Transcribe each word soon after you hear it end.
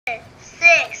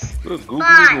6, Good 5,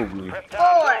 googly 4,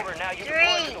 googly.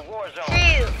 3, 2,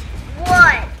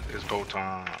 1. It's go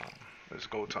time. Let's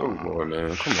go Oh time. boy,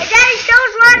 man, come on. Hey, Daddy, show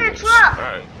us running the truck.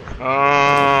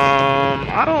 Alright.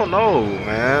 I don't know,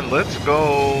 man. Let's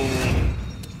go.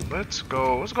 Let's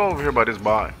go over here by this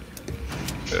buy.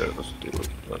 Yeah, let's do it.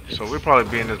 So we'll probably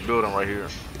be in this building right here.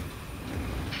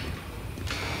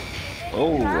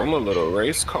 Oh, I'm a little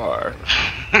race car.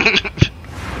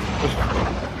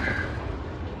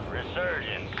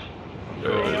 Resurgence.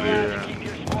 Yeah. Keep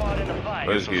your squad in the fight.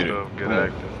 Let's get it. Get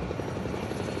active.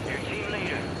 Your team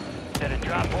leader set a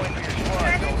drop point for your Turn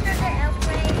squad. into the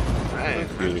airplane.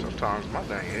 Dang, sometimes my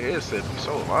dang headset be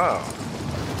so loud.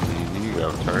 You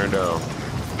gotta turn it down.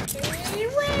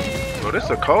 Bro, this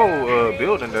a cold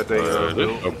building that they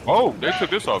built. Oh, they took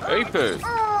this off Apex.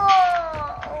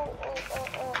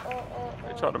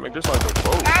 They tried to make this like a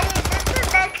boat. Daddy, is this the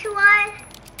next one?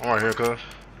 I'm right here, cuz.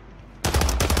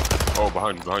 Oh,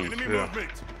 behind you. Yeah.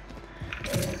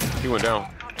 He went down.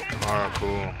 Alright,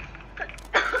 cool.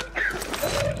 I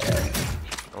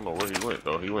don't know where he went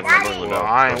though. He went Daddy, down. Well,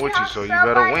 I ain't with you, so you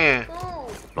better win.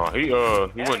 No, he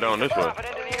went down this way.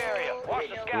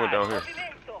 He went down here.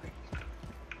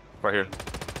 Right here.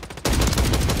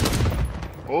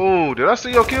 Oh, did I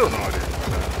see your kill? No, I didn't.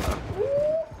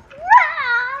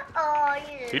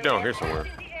 He down here somewhere.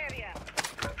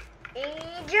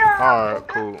 Alright,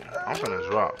 cool. I'm finna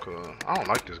drop, cuz I don't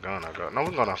like this gun I got. No, we're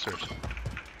going downstairs.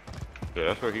 Yeah,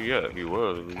 that's where he at. He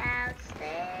was.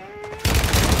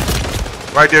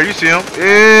 Right there, you see him?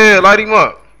 Yeah, light him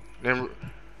up. Then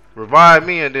revive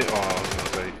me and then, oh, I was gonna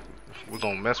say, we're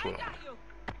gonna mess with him.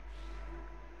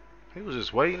 He was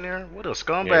just waiting there. What a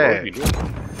scumbag. Yeah,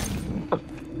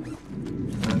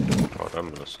 oh, that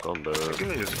man a scumbag. Give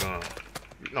me this gun.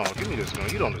 No, give me this gun.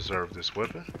 You don't deserve this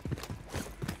weapon.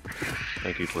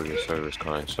 Thank you for your service,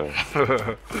 kind sir.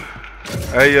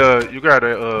 Hey, you got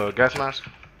a gas mask?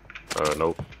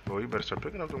 Nope. Well, you better start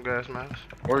picking up them gas masks.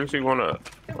 Where you see one at?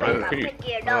 On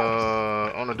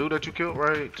the dude that you killed,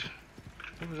 right?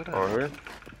 Who was it at? Oh, here?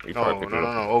 No,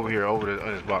 over here,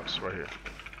 in this box, right here.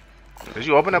 Did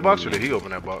you open that box or did he open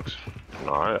that box?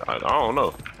 No, I don't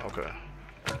know. Okay.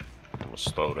 I'm gonna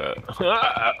slow that.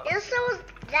 Yes, so was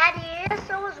Daddy. Yes,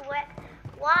 so was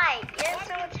white. Yes,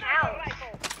 so was house.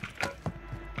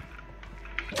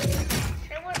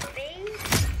 So was bees.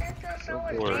 So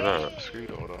was What is that?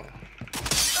 Mosquito, though.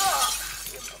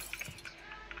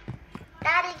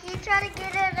 Daddy, can you try to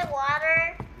get in the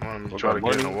water? I'm gonna try to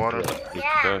get in the water.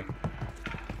 Yeah.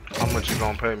 How much you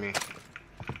gonna pay me?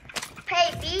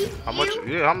 Pay me? How much?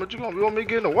 Yeah, how much you want me to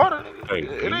get in the water? Hey,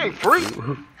 it ain't free.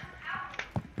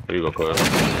 There you go, cuz.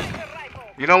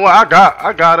 You know what? I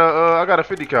got a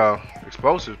 50 cal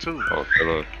explosive too. Oh,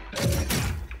 look.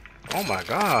 Oh my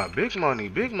God, big money,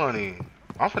 big money.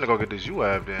 I'm finna go get this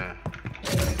UAV then.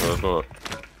 Let's go.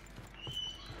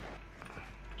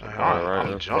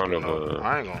 I'm jumping though.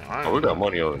 I ain't gonna. Oh, we got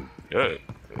money on. Yeah.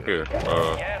 Here.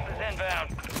 Gas is inbound.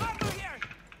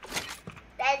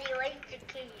 Daddy, wait to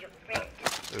kill your friend.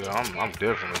 Yeah, I'm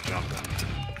definitely jumping.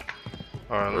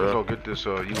 All right, let's go get this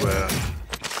UAV.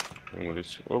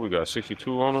 What we got?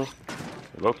 62 on him.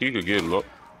 Loki, you could get low.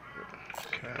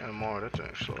 Okay, more. That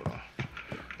ain't slow though.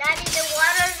 Daddy, the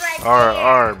water's right there.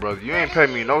 All right, brother. You ain't pay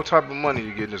me no type of money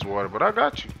to get in this water, but I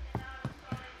got you.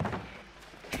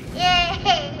 Yeah.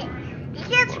 You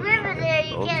can't swim in there.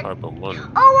 You No can't. type of money.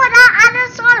 Oh, and I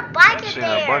just saw the bike in Seen there.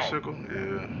 that bicycle?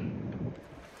 Yeah.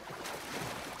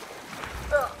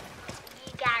 Look,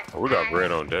 you got. Oh, we got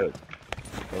bread on deck.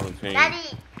 17.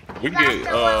 Daddy, We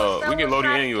get Lodi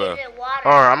and you All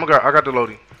right, I got the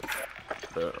loading.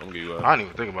 I'm gonna get you I didn't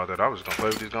even think about that. I was gonna play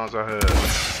with these guns I had.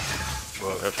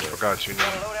 But I forgot you need.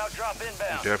 Loadout drop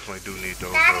inbound. You definitely do need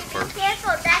those Daddy, be first.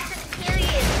 careful. That can kill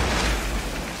you.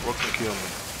 What can kill me?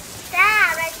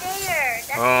 That right there.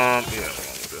 Yeah.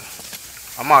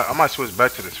 I might switch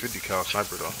back to this 50 cal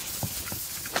sniper though.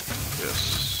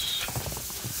 Yes.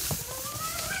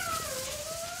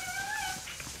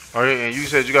 All right, and you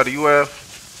said you got a UAV?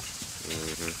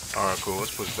 Mm-hmm. All right, cool.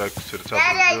 Let's push back to the top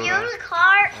Daddy, of the building. use the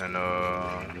car. And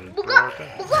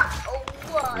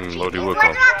Lodi will Why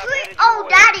come. not tweet? Oh,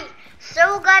 Daddy.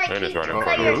 So gotta And it's keep right in you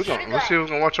front of your us. let's see who's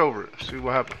gonna watch over it. See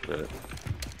what happens. Yeah.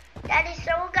 Daddy,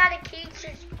 so gotta keep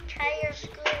your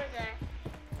scooter there.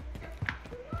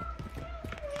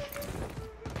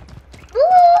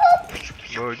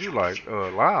 Bro, you like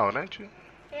loud, ain't you?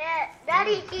 Yeah,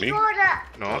 Daddy, can Me? you go to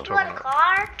No, I'm you go talking to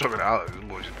car? Talking to Alex, this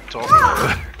boy just be talking.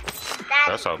 Daddy,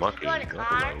 That's how my can kid. you go to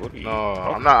car? What are you? No,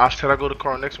 I'm not. I said I go to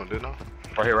car next one, didn't I?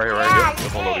 Right here. Yeah, Yeah. you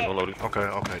One loading. Okay,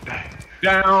 dang.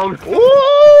 Down.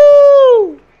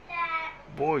 Ooh!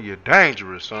 Boy, you're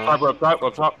dangerous, son. Up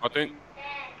top, I think.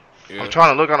 Yeah. I'm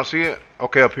trying to look. I don't see it.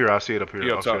 Okay, up here. I see it up here.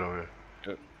 Yeah, I see it over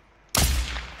here.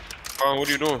 What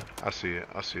are you doing? I see it.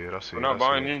 We're not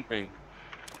buying anything.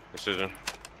 Precision.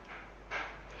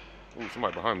 Ooh,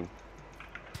 somebody behind me.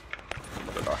 I'm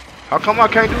about to die. How come I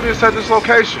can't do this at this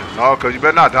location? No, cause you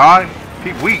better not die.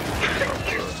 He weak.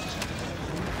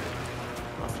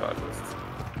 I'll try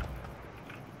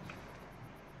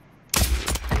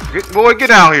this. Boy, get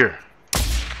down here.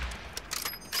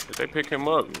 Did they pick him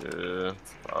up? Yeah,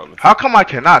 probably. How come I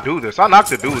cannot do this? I knocked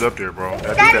the dude up there, bro.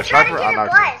 That dude, that sniper, I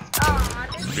knocked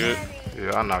him. Good.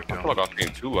 Yeah, I knocked him. I feel like I've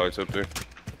seen 2 lights up there.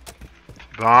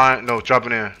 Behind? No,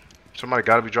 dropping in. Somebody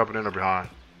gotta be dropping in or behind.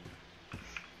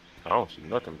 I don't see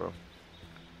nothing, bro.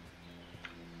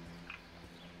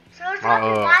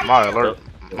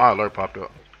 My alert popped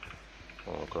up.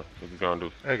 Oh, okay. What you trying to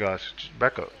do? Hey guys, just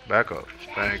back up.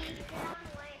 Thank you.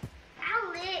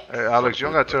 Hey Alex, you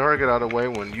don't gotta tell her to get out of the way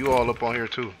when you all up on here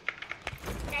too.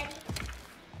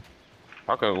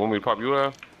 How can want me to pop you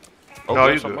out? Oh, no,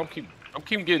 you good. I'm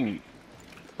keep getting.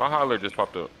 My highlight just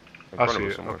popped up. I see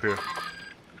it up here.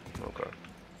 Okay.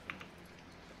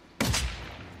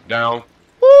 Down.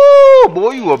 Woo,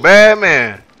 boy, you a bad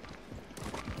man.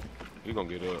 You gonna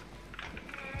get up?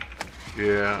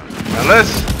 Yeah.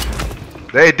 Unless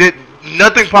they did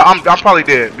nothing. I'm probably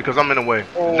dead because I'm in the way.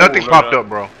 Oh, nothing popped up,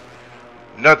 bro.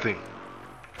 Nothing.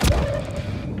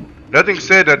 Nothing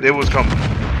said that it was coming.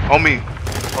 On me.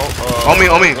 On me.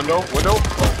 Window.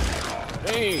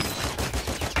 Dang.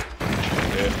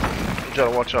 Yeah. You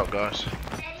gotta watch out, guys.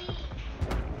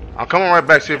 I'm coming right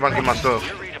back. See if I can get my stuff.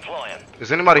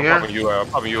 Is anybody here? Popping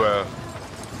you out.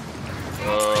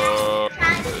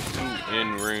 There's 2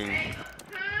 in ring.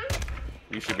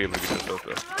 You should be able to get this stuff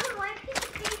though.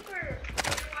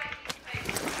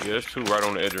 Yeah, there's 2 right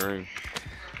on the edge of the ring.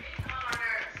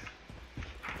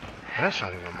 That's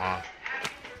not even mine.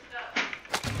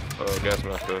 Gas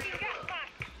mask stuff.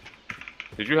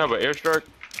 Did you have an airstrike?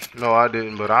 No, I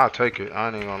didn't, but I'll take it. I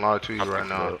ain't even gonna lie to you right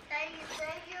now.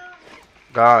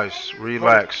 Guys,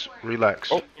 relax.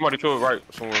 Oh, somebody to the right,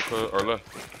 somewhere or left.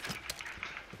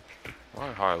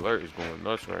 My high alert is going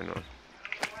nuts right now.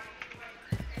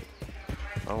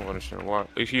 I don't understand why.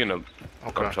 Is he in the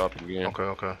up top again?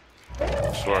 Okay.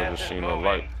 I swear I just seen a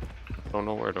light. Don't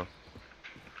know where though.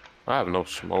 I have no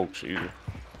smokes either.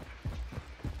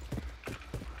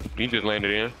 He just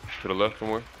landed in to the left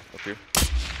somewhere up here.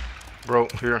 Bro,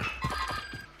 here.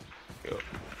 Yep.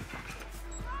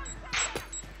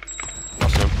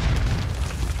 That's him.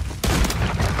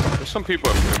 There's some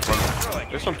people in front.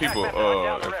 There's some people in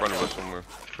front of us somewhere.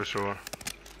 For sure.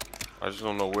 I just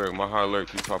don't know where. My high alert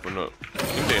keeps popping up.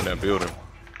 He's in that building.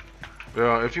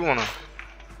 Yeah, if you wanna.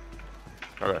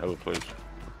 I got hella place.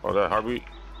 Oh, that heartbeat?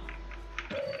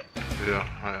 Yeah,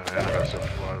 I got stuff a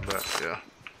while back. Yeah.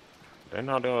 They're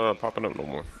not popping up no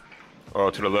more.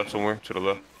 To the left somewhere. To the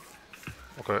left.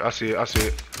 Okay, I see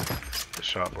it. Good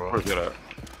shot, bro. Where's that at?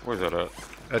 Where's that at?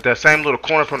 At that same little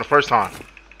corner from the first time.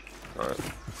 Alright.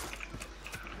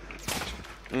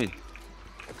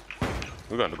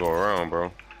 We got to go around,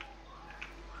 bro.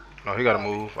 No, he gotta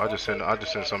move. I just sent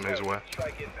something his way.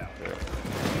 Yeah.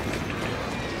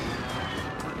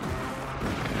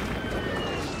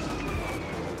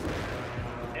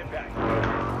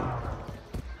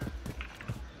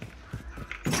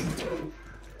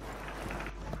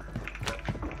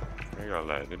 They got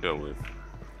lag to deal with.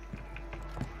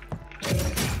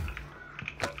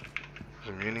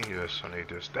 The muni? Yes, I need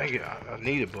this. Dang it, I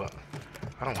need it, but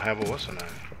I don't have a what's the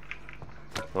name?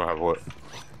 You don't have what?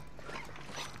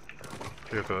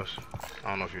 Here, cuz. I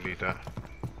don't know if you need that.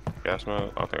 Gas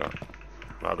mask? I think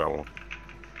I got one.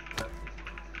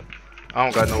 I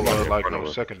don't got no no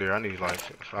secondary. I need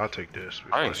I'll take this.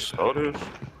 I ain't stole this.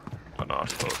 Oh, no, I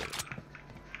stole it.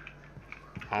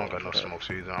 I don't got no smokes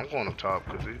either. I'm going up top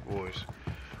because these boys,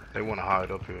 they want to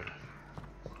hide up here.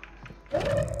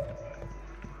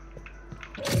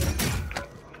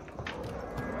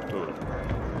 Do it.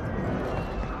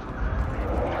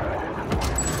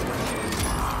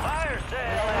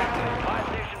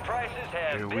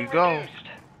 Here we go.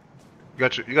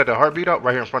 You got the heartbeat up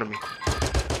right here in front of me.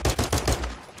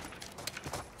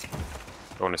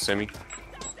 Going to semi.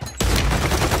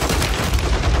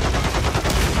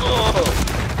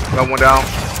 Got one down.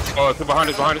 Oh, it's behind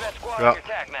us. Yep.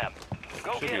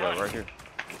 Should be like right here.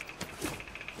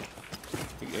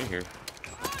 He in here.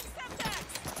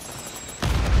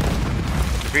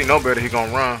 If he know better, he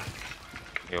gonna run.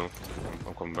 Yo,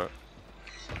 I'm coming back.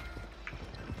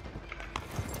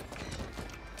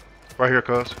 Right here,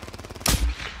 cuz.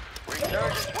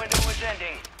 Resurgence window is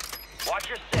ending. Watch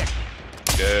your 6.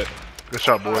 Dead. Good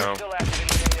shot, boy. Down. Still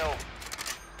active in AO.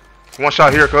 One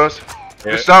shot here, cuz.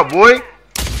 Yeah. Good shot, boy.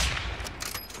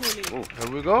 Ooh,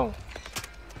 There we go.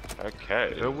 that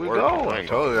cat. There we working. go. I I ain't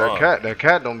told you gonna lie. that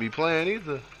cat don't be playing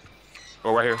either.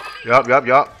 Oh, right here. Yup.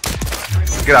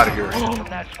 Get out of here. From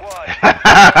that squad.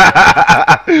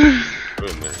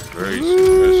 Goodness gracious.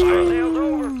 Good shot. Sales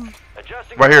over.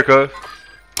 Adjusting. Right here, cuz.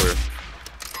 Clear.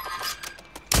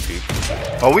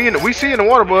 Oh, we see in the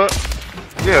water, bud.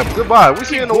 Yeah, goodbye. We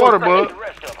see in the water, The bud.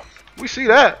 rest of them. We see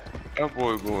that. That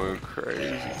boy going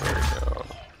crazy right now.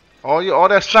 All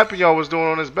that sniping y'all was doing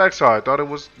on his backside. Thought it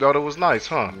was nice,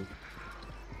 huh?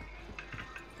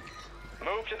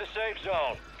 Move to the safe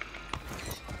zone.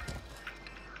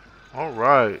 All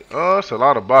right. It's a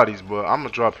lot of bodies, but I'm gonna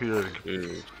drop here to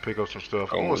Yeah. pick up some stuff.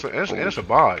 Oh, Oh, it's a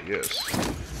buy. Yes.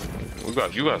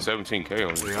 You got 17K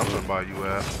on you. Yeah, I'm gonna buy you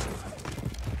at.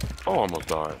 Oh, I almost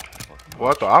died.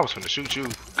 Well, I thought I was finna shoot you.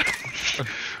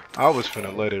 I was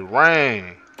finna let it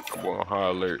rain. I'm on high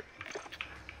alert.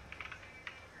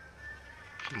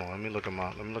 Come on, let me look at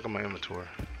my inventory.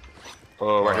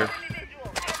 Right here.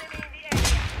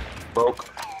 Broke.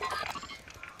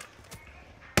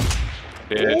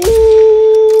 Dead.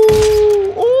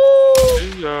 Ooh!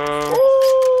 Yeah.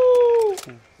 Ooh!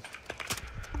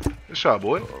 Good shot,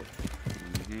 boy.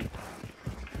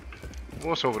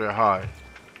 What's over there high?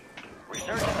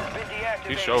 Resurgence has been deactivated.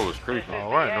 He sure was creepy.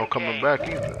 All right, no coming back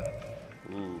either.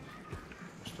 Ooh.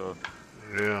 Stuff.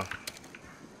 Yeah.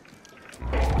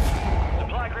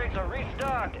 Supply crates are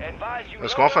restocked. Advise you.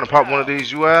 Let's go. I'm finna pop one of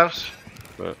these UAVs.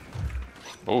 But,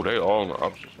 oh, they all on the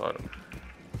opposite side.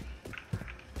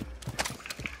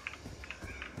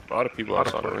 A lot of people Lot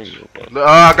of outside the ring. folks.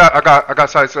 I got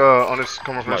sights on this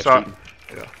coming from the side.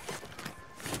 Yeah.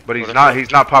 But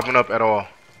he's not popping up at all.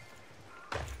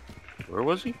 Where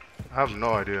was he? I have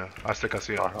no idea. I think I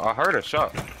see him. I heard a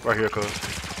shot. Right here, cuz.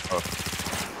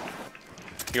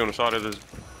 He on the side of this.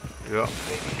 Yeah.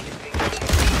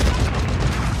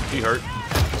 He hurt.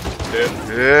 Dead.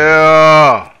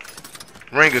 Yeah.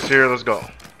 Ring is here. Let's go.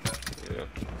 Yeah.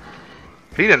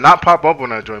 He did not pop up on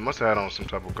that joint. Must have had on some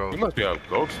type of He gold. must be a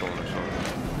goldstone or something.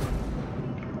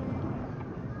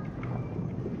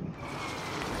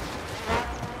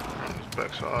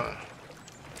 Backside.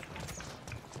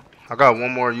 I got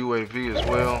one more UAV as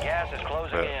well. Gas is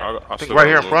closing in. Yeah, I I think still right got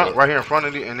here a in little front, bit. right here in front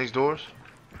of in these doors.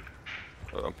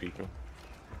 I'm peeking.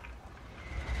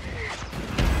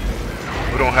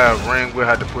 We don't have ring. We'll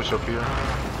have to push up here.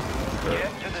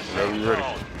 Get to the Whenever safe you ready.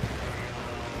 zone.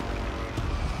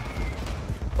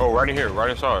 Oh, right in here, right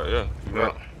inside. Yeah. You Yeah.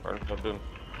 right. Right inside building.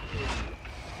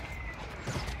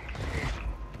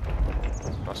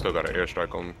 I still got an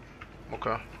airstrike on me.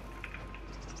 Okay.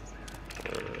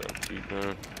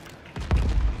 Peeping.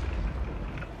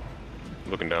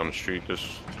 Looking down the street, just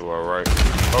to our right.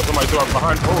 Oh, somebody to our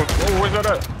behind. Oh, where's that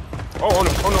at? Oh, on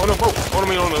the boat.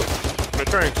 On the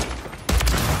train.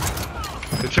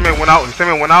 His teammate went out. His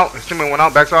teammate went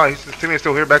out. Backside. His teammate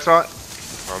still here. Backside.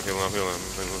 I'm healing.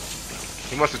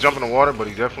 He must have jumped in the water, but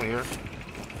he's definitely here.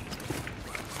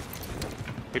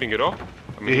 He didn't get off?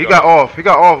 I Yeah, he got off. He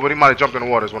got off, but he might have jumped in the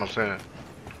water. Is what I'm saying.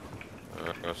 I see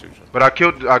what you're saying. But I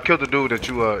killed the dude that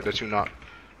you knocked.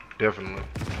 Definitely.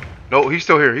 No, he's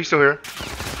still here.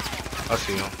 I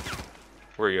see him.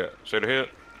 Where you at? Straight ahead?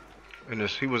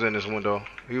 He was in this window.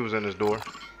 He was in this door.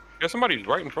 Yeah, somebody's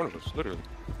right in front of us, literally.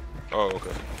 Oh,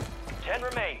 okay. 10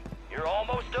 remain. You're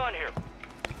almost done here.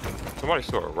 Somebody's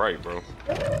to our right, bro.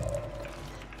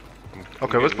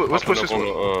 Okay, let's push this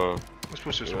way. Let's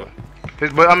push this yeah. way.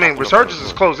 But I mean, Resurgence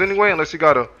is closed anyway, unless he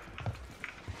got a.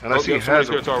 Unless he has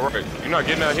somebody's to our right. You're not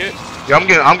getting that hit? Yeah,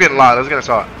 I'm getting live. Let's get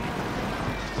inside.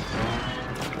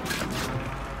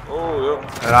 Oh,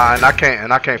 yeah.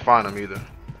 And I can't find him either.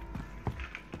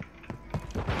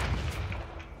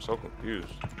 I'm so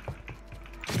confused.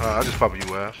 I just pop a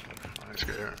UF. I ain't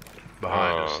scared.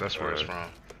 Behind us. That's where it's alright. from.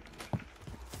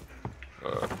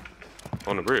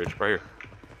 On the bridge, right here.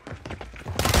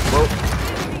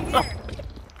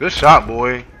 Good shot,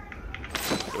 boy.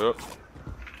 Yep.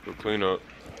 Good clean up.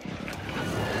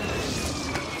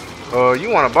 You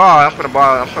wanna buy? I'm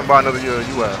finna buy another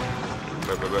UF.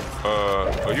 Bet.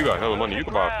 Oh, you got hella money. You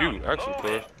can buy a few, actually,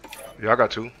 cuz. Yeah, I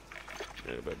got two.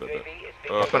 Yeah, bet.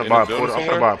 I'm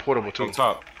finna buy a portable too. On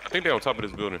top. I think they're on top of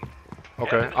this building.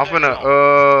 Okay. I'm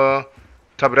finna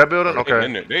top of that building?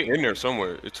 Okay. They in there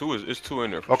somewhere. It's two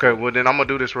in there. For Okay, sure. well then I'm gonna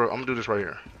do this right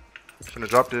here. I'm finna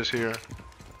drop this here.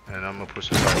 And I'm gonna push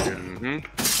this right here. Mm-hmm.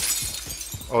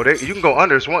 Oh, you can go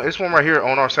under. It's one right here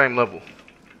on our same level.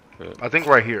 Yeah. I think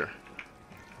right here.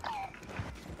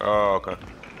 Oh, okay.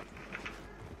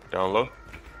 Down low.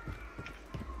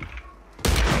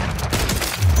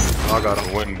 I got him.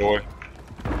 I'm winning, boy.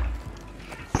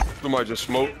 Somebody just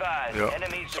smoked. Yeah.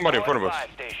 Somebody in front of us.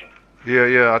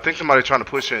 Yeah. I think somebody's trying to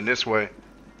push in this way.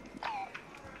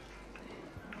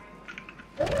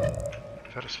 Is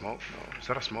that a smoke? No. Is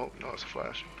that a smoke? No, it's a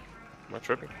flash. Am I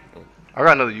tripping? Oh. I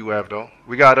got another UAV though.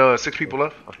 We got 6 people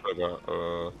left. I got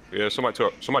yeah.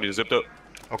 Somebody just zipped up.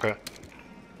 Okay.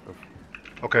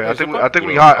 Okay. Hey, I think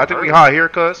we zip high. up. I think we high here,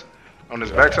 cuz on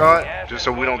this backside, just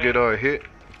so we don't get hit.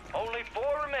 Only 4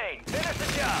 remain. Finish the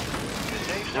job. The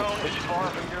safe zone is far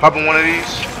from your Popping one of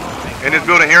these in this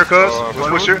building here, cuz. Let's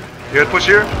push here. Yeah, push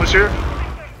here. Push here.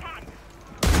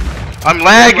 I'm He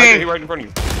lagging. right in front of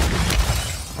you.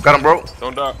 Got him, bro.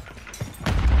 Don't die.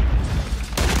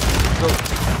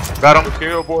 Got him.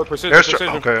 Kill, boy. Precision.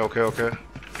 Airstrike. Precision. Okay.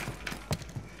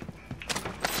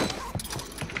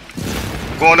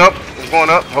 I'm going up.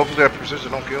 Hopefully that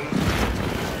precision don't kill me.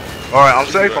 Alright, I'm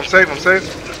safe. I'm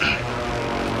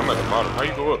at the bottom. How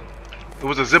you go up? It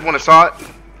was a zip on the side.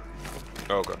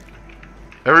 Oh, okay.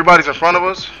 Everybody's in front of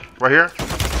us. Right here.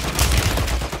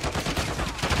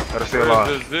 Gotta stay alive.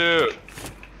 Where's the zip?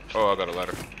 Oh, I got a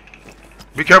ladder.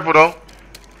 Be careful though.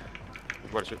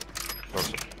 What is it?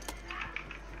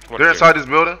 They're inside this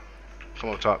building. Come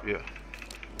on top, yeah.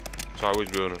 Sorry,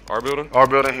 which building? Our building? Our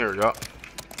building here, yup.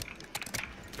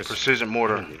 Precision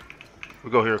mortar. We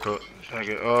go here, cut. Dang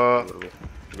it. We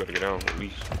gotta get down at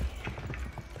least.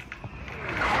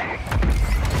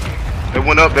 They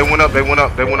went up. I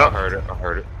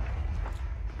heard it.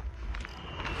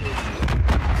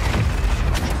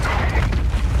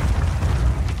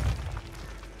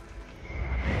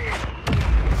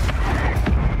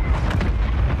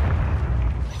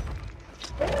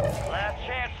 last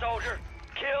chance, soldier.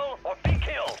 Kill or be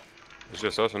killed. It's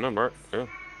just us and them, right? Yeah.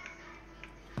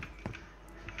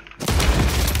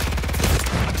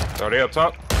 Are they up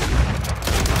top?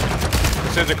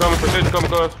 Precision coming, cuz.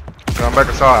 I'm back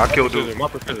inside. I killed dude. My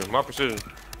precision.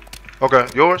 Okay,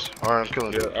 yours? Alright, I'm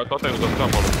killing Yeah, dude. I thought they was up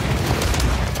top on it.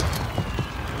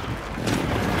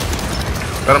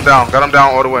 Got him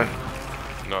down all the way.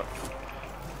 No.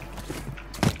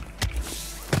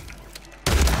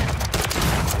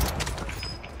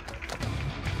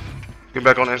 Get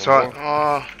back on the inside.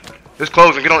 It's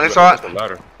closing. Get on the inside. That's the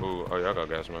ladder. Ooh, oh yeah, I got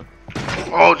gas, man.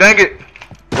 Oh, dang it.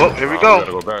 Well, here we We go.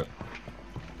 gotta go back.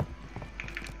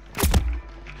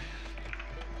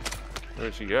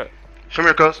 Where's she at? Come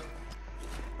here, cuz.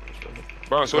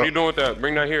 Bro, so what are you doing with that?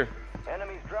 Bring that here.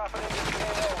 Enemies dropping into the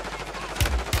AO.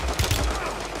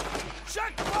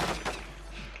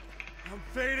 I'm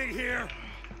fading here.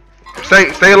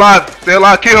 Stay alive.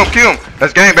 Kill him.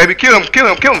 That's game, baby. Kill him.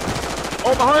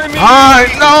 Oh, behind me! Hi.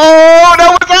 No, that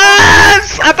was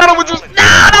us. I thought it was just. No,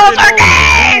 that was our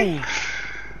game.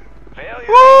 Failure.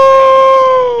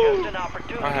 Woo. Just an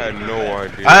opportunity. I had no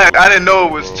idea. I didn't know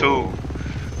it was 2.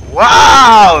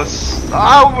 Wow.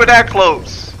 Oh, we were that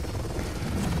close.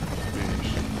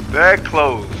 That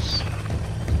close. I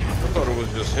thought it was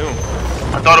just him.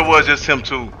 I thought it was just him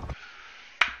too.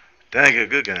 Dang it,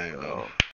 good game though.